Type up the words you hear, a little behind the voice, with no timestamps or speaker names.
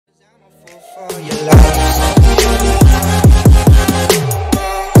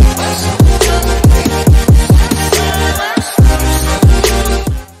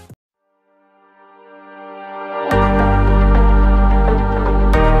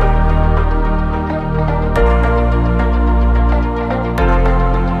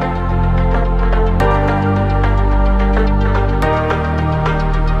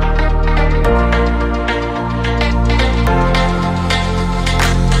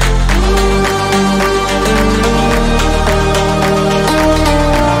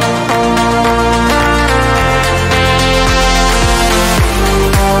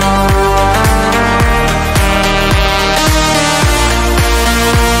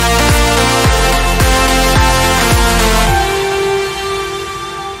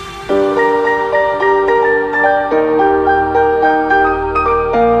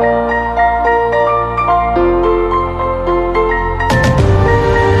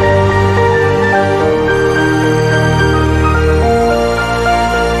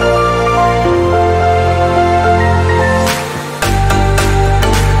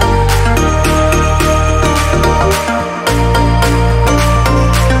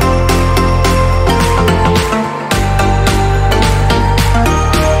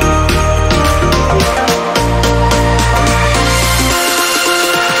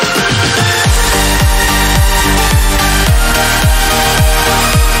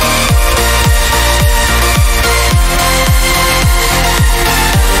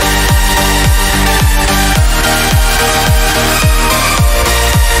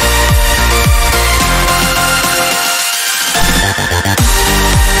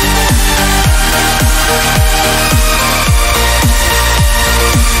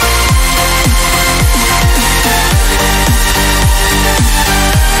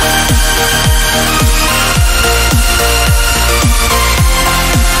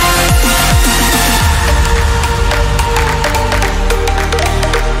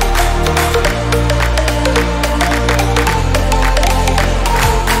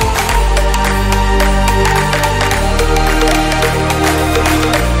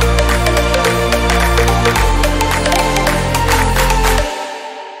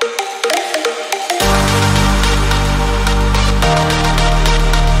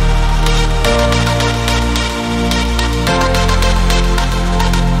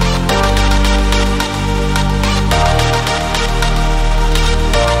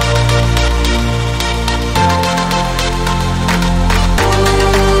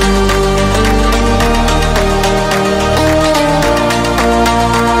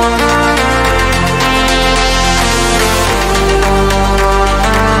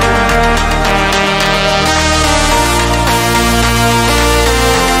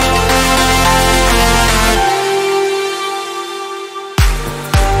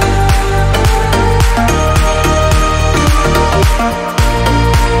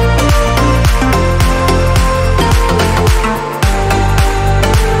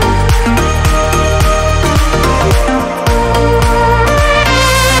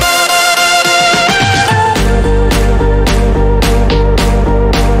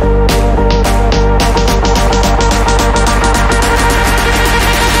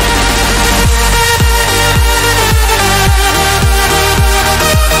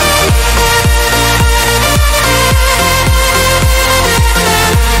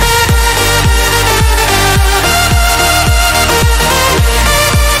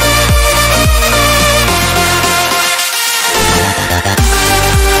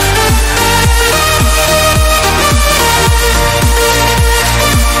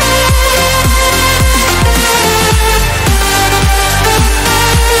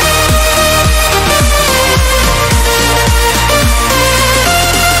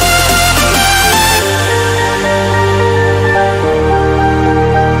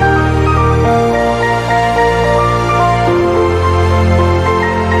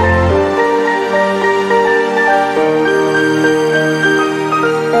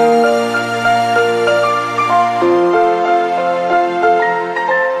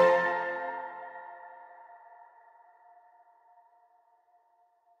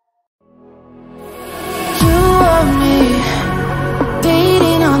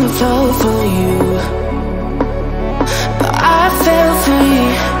floor for you, but I fell free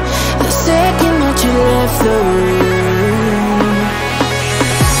the second that you left the room.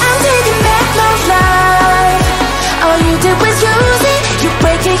 I'm taking back my life. All you did was use it. You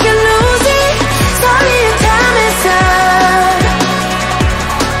break it, you lose it. Sorry, your time is up.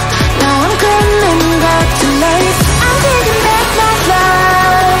 Now I'm coming back to life. I'm taking back my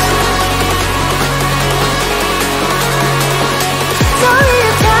life. Sorry,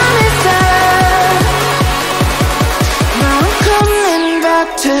 your time is up. Now I'm coming back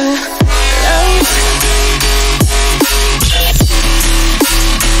to life.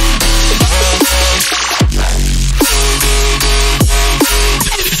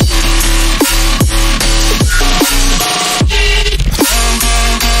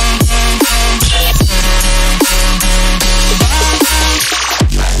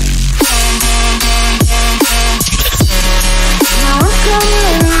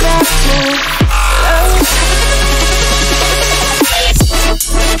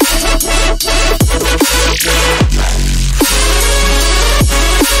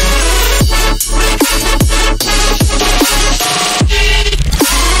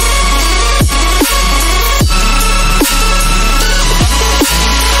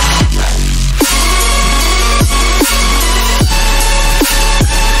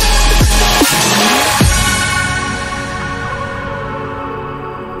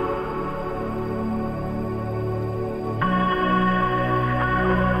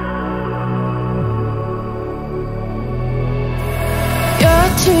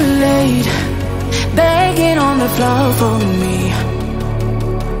 Too late, begging on the floor for me.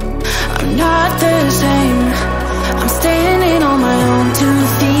 I'm not the same. I'm standing on my own 2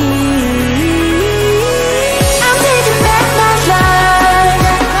 feet. I'm taking back my life.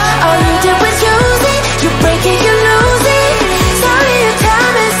 All you did was use it. You break it, you lose it. Sorry, your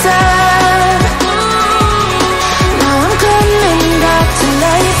time is up. Now I'm coming back to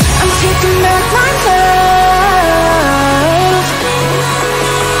life. I'm taking back my life.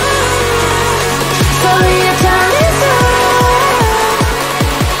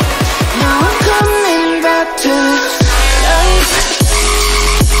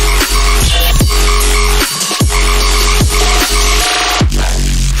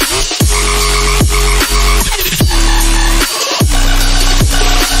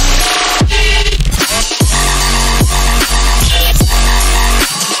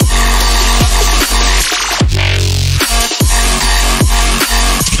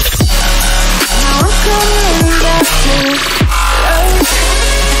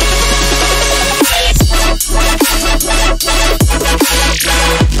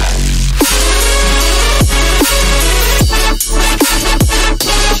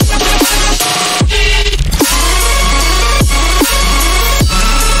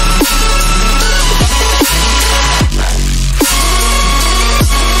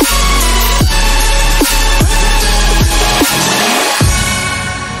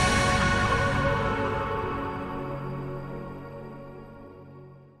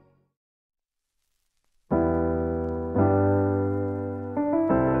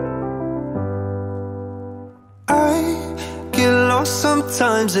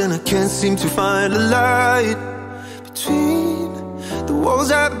 Sometimes and I can't seem to find a light between the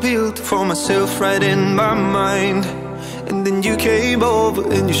walls I built for myself right in my mind. And then you came over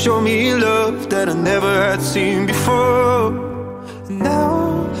and you showed me love that I never had seen before. And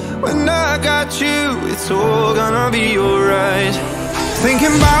now when I got you, it's all gonna be alright.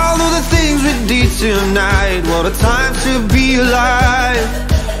 Thinking about all the things we did tonight. What a time to be alive.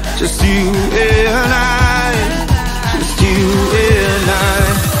 Just you and I, just you and I.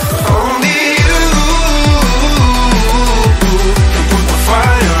 Only you can put the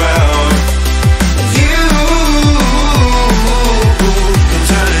fire out. You can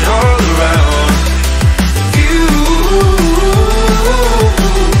turn it all around. You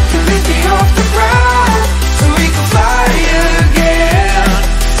can lift me off the ground, so we can fly again,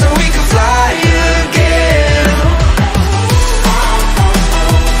 so we can fly again.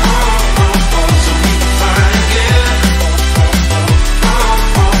 So we can fly again. So we can fly again.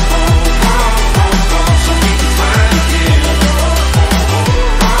 So we can fly again.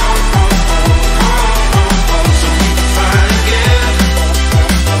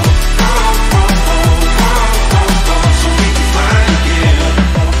 So we can fly again.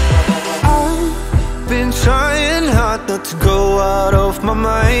 I've been trying hard not to go out of my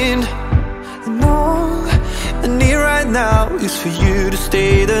mind, and all I need right now is for you to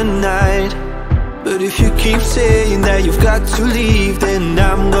stay the night. But if you keep saying that you've got to leave, then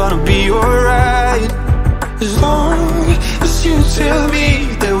I'm gonna be alright. As long as you tell me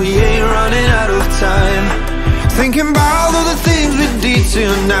that we Thinking about all the things we did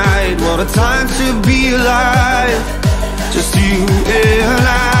tonight. What a time to be alive. Just you and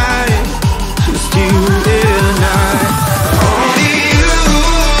I. Just you and I. Only you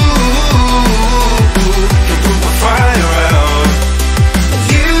can put my fire out.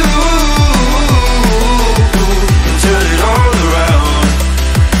 You can turn it all around.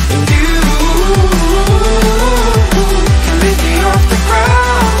 And you can lift me off the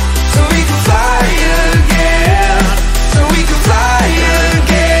ground, so we can fly again. So we can fly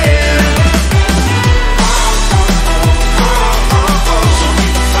again. So we can fly again. So we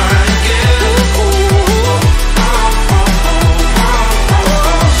can fly again.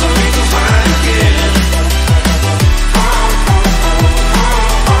 So we can fly again.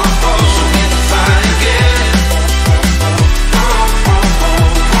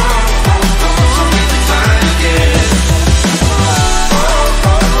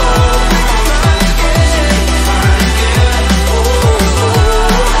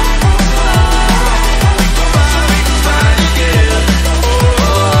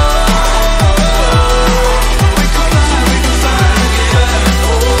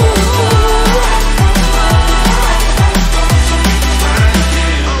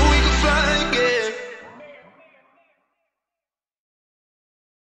 So we can fly again.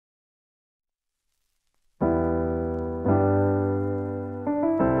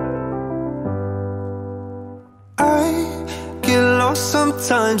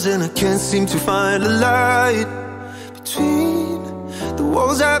 Sometimes and I can't seem to find a light between the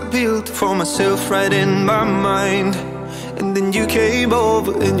walls I built for myself right in my mind. And then you came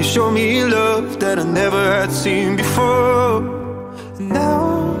over and you showed me love that I never had seen before. And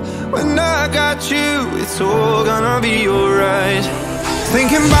now when I got you, it's all gonna be alright.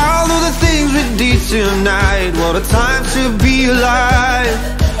 Thinking about all the things we did tonight. What a time to be alive.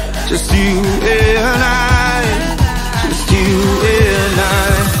 Just you and I. Just you and I.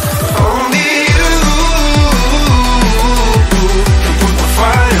 Only you can put my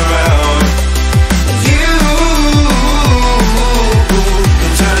fire out. You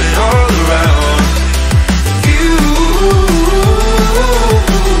can turn it all around. You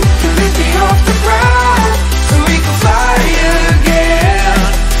can lift me off the ground, so we can fly again.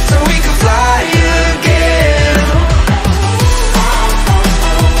 So we can fly again. So we can fly again.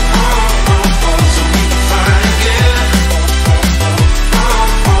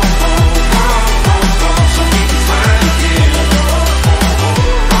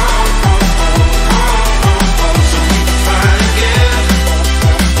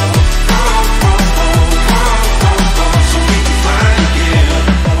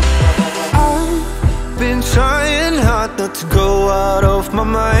 Trying hard not to go out of my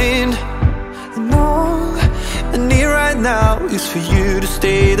mind. And all I need right now is for you to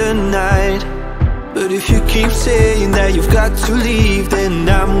stay the night. But if you keep saying that you've got to leave, then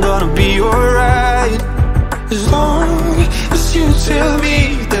I'm gonna be alright. As long as you tell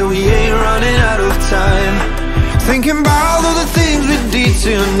me that we ain't running out of time. Thinking about all the things we did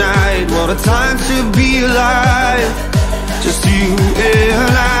tonight. What a time to be alive. Just you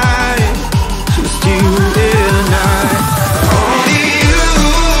and I. Just you and I. Only you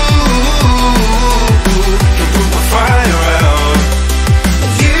can put my fire out.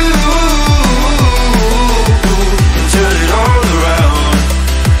 You can turn it all around.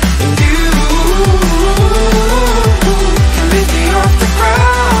 And you can lift me off the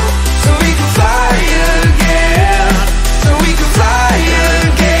ground, so we can fly again. So we can fly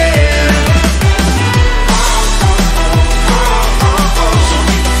again. So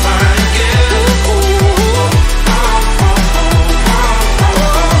we can fly again.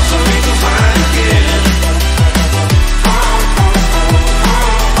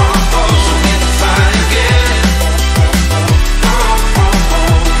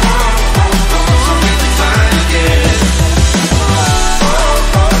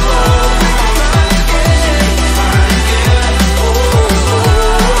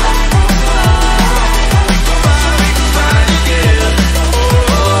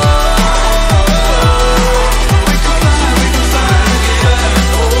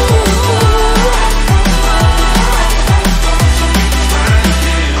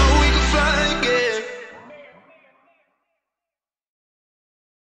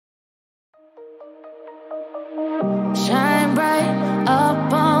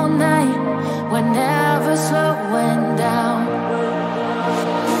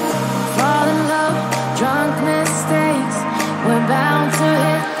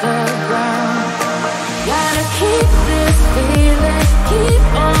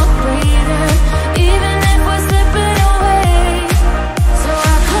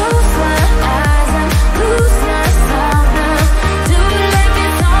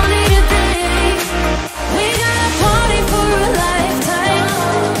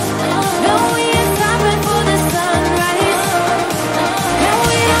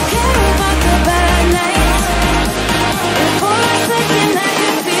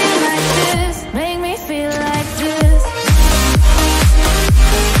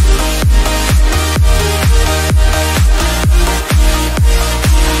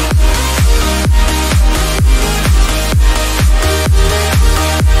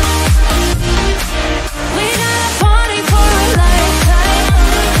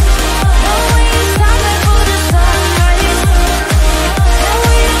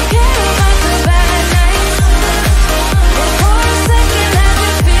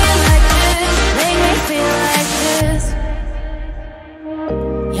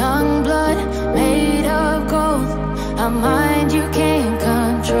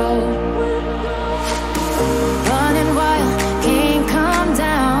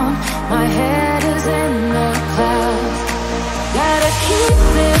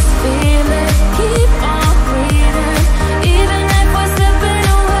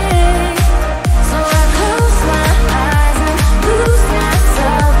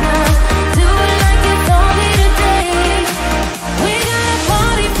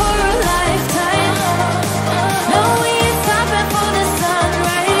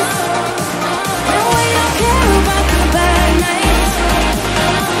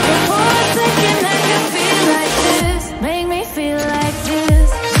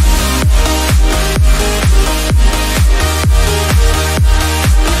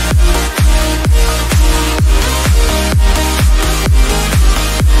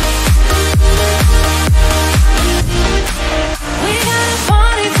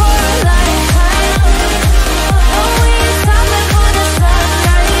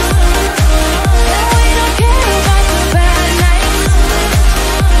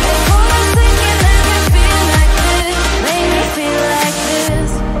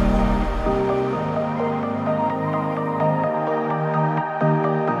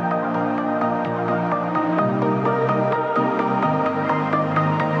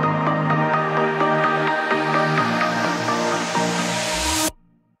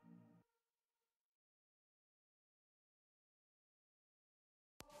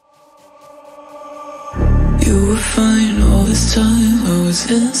 You were fine all this time, I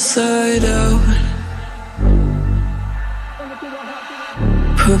was inside out.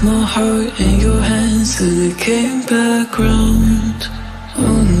 Put my heart in your hands till it came back round.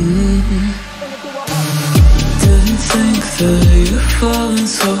 Didn't think that you'd fallen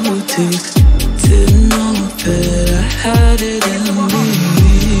so deep. Didn't know that I had it in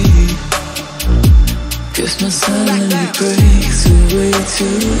me. Guess my sanity breaks away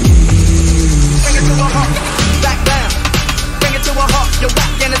too easy. Bring it to a halt, back down. Bring it to a halt, you're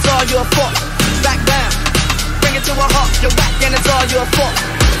whack and it's all your fault. Back down. Bring it to a halt, you're whack and it's all your fault.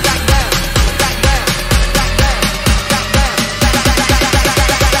 Back down, back down, back down, back down.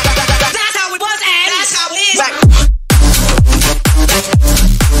 That's how it was and that's how it is. Back.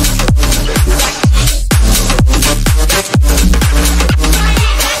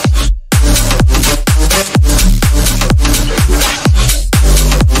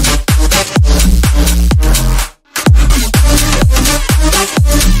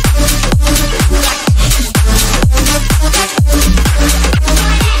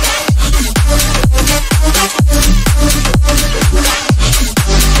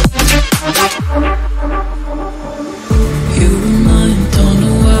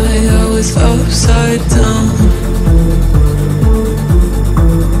 Upside down,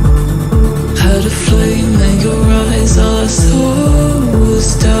 had a flame in your eyes, all I saw was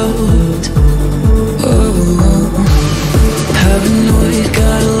doubt. Oh, paranoid,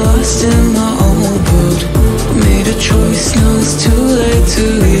 got lost in my own world. Made a choice, now it's too late to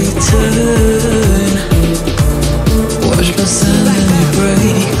return. Watch my sanity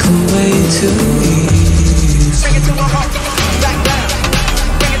break away too easy. Bring it to a halt, back down.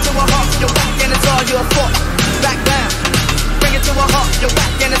 Bring it to a halt, you're whack and it's all your fault. Back down. Bring it to a halt, you're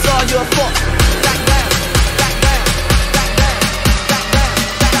whack and it's all your fault. Back down, back down, back down, back down.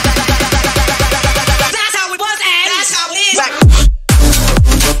 That's how it was and that's how it is. Back.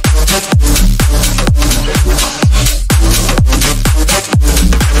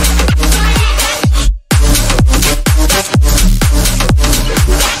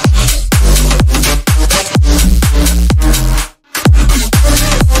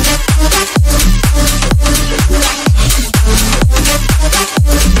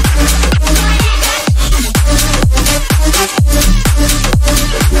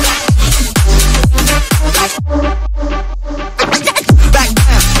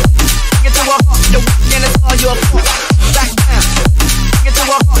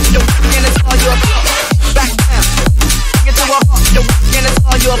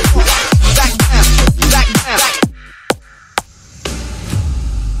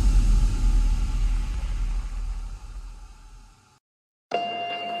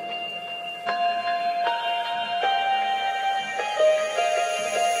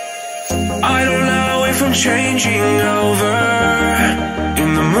 I don't know if I'm changing over.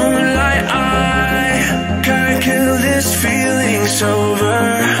 In the moonlight I can't kill this feeling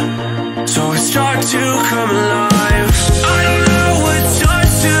sober. So I start to come alive. I don't know what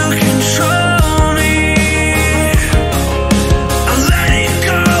starts to control me. I let it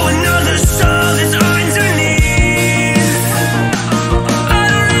go, another soul is underneath. I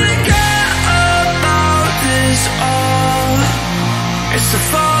don't really care about this all. It's the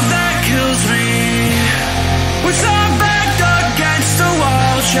fall that kills me. With our back against the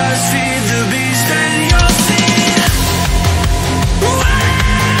wall, just feed the beast and you'll see. Wait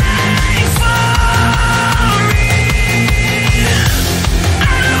for me.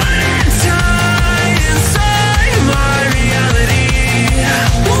 I don't die inside my reality.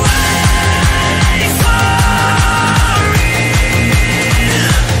 Wait for me.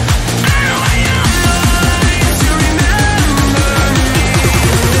 I want your mind to remember me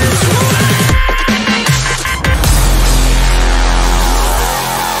this way.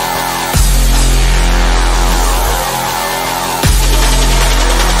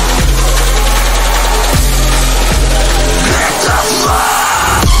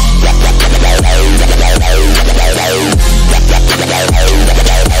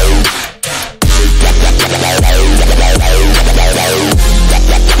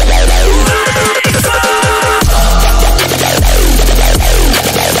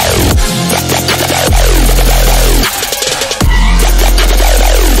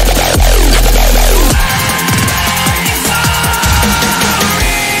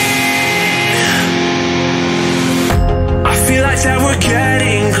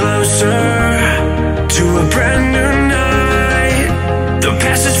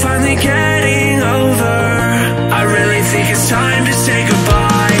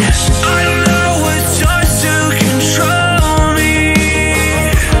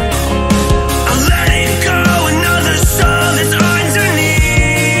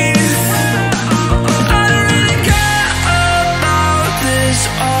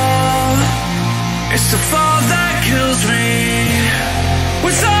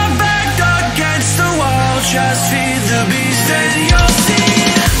 just feed the beast and you'll see.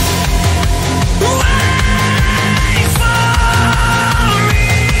 Wait for me.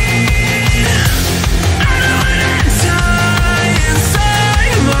 I don't wanna die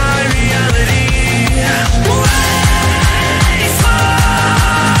inside my reality. Wait for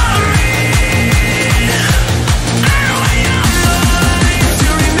me. I don't want your mind to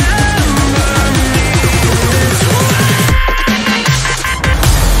remember me this way.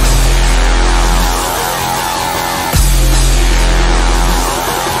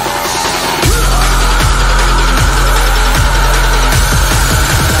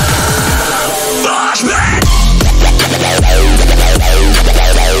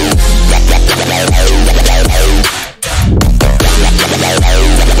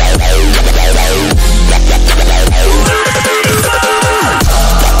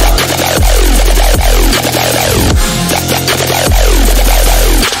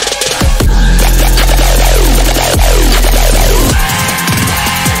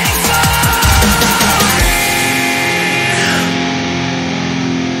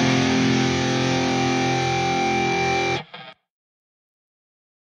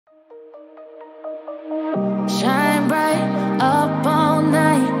 Shine bright up all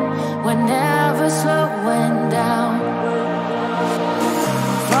night, we're never slowing down.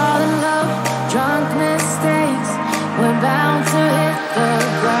 Fall in love, drunk mistakes, we're bound to hit the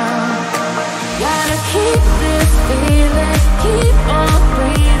ground. Gotta keep this feeling, keep on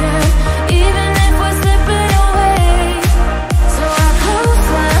breathing, even if we're slipping away. So I close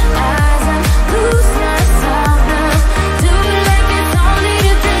my eyes and lose myself now, do it like it's only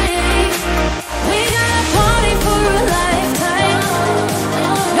today. We got a party for a lifetime.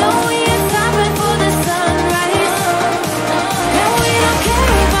 No, we ain't stopping for the sunrise. No, we don't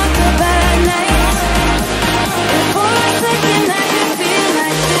care about the bad nights. And for a second I can feel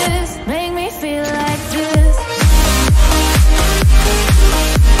like this. Make me feel like this.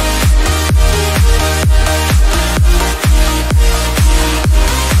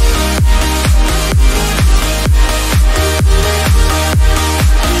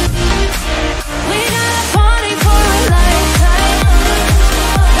 We got a party for a lifetime.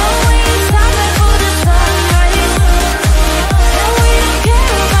 No, we ain't stopping for the sunrise. No, we don't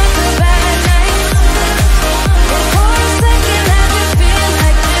care about the bad nights. But for a second I can feel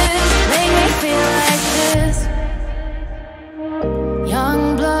like this. Make me feel like this. Young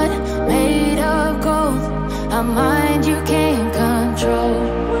blood made of gold, a mind you can't control.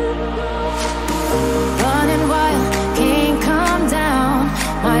 Running wild, can't come down.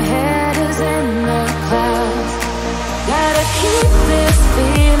 My head is in the clouds. Gotta keep this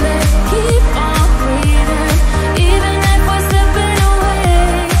feeling, keep on breathing, even if we're slipping away.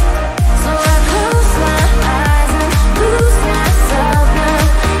 So I close my eyes and lose myself now,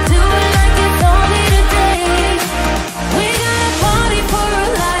 do it like it's only today. We got a party for a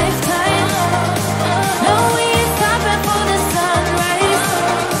lifetime. No, we ain't stopping for the sunrise.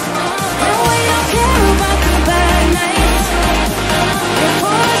 No, we don't care about the bad nights. And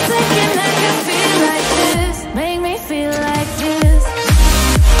for a second I can feel like this. Make me feel like this.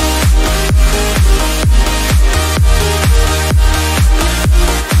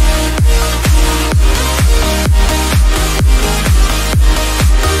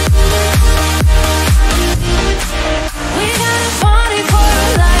 We got a party for a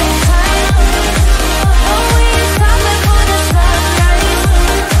lifetime. No, we ain't stopping for the sunrise.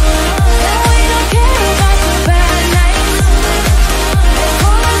 No, we don't care about the bad nights. And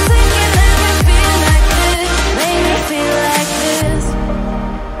for a second I can feel like this. Make me feel like this.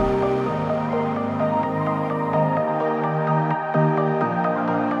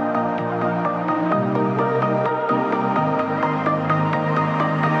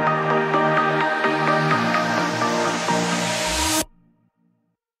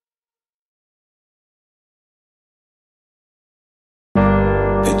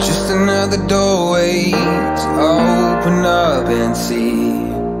 It's just another doorway to open up and see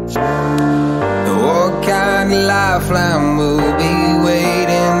what kind of lifeline will be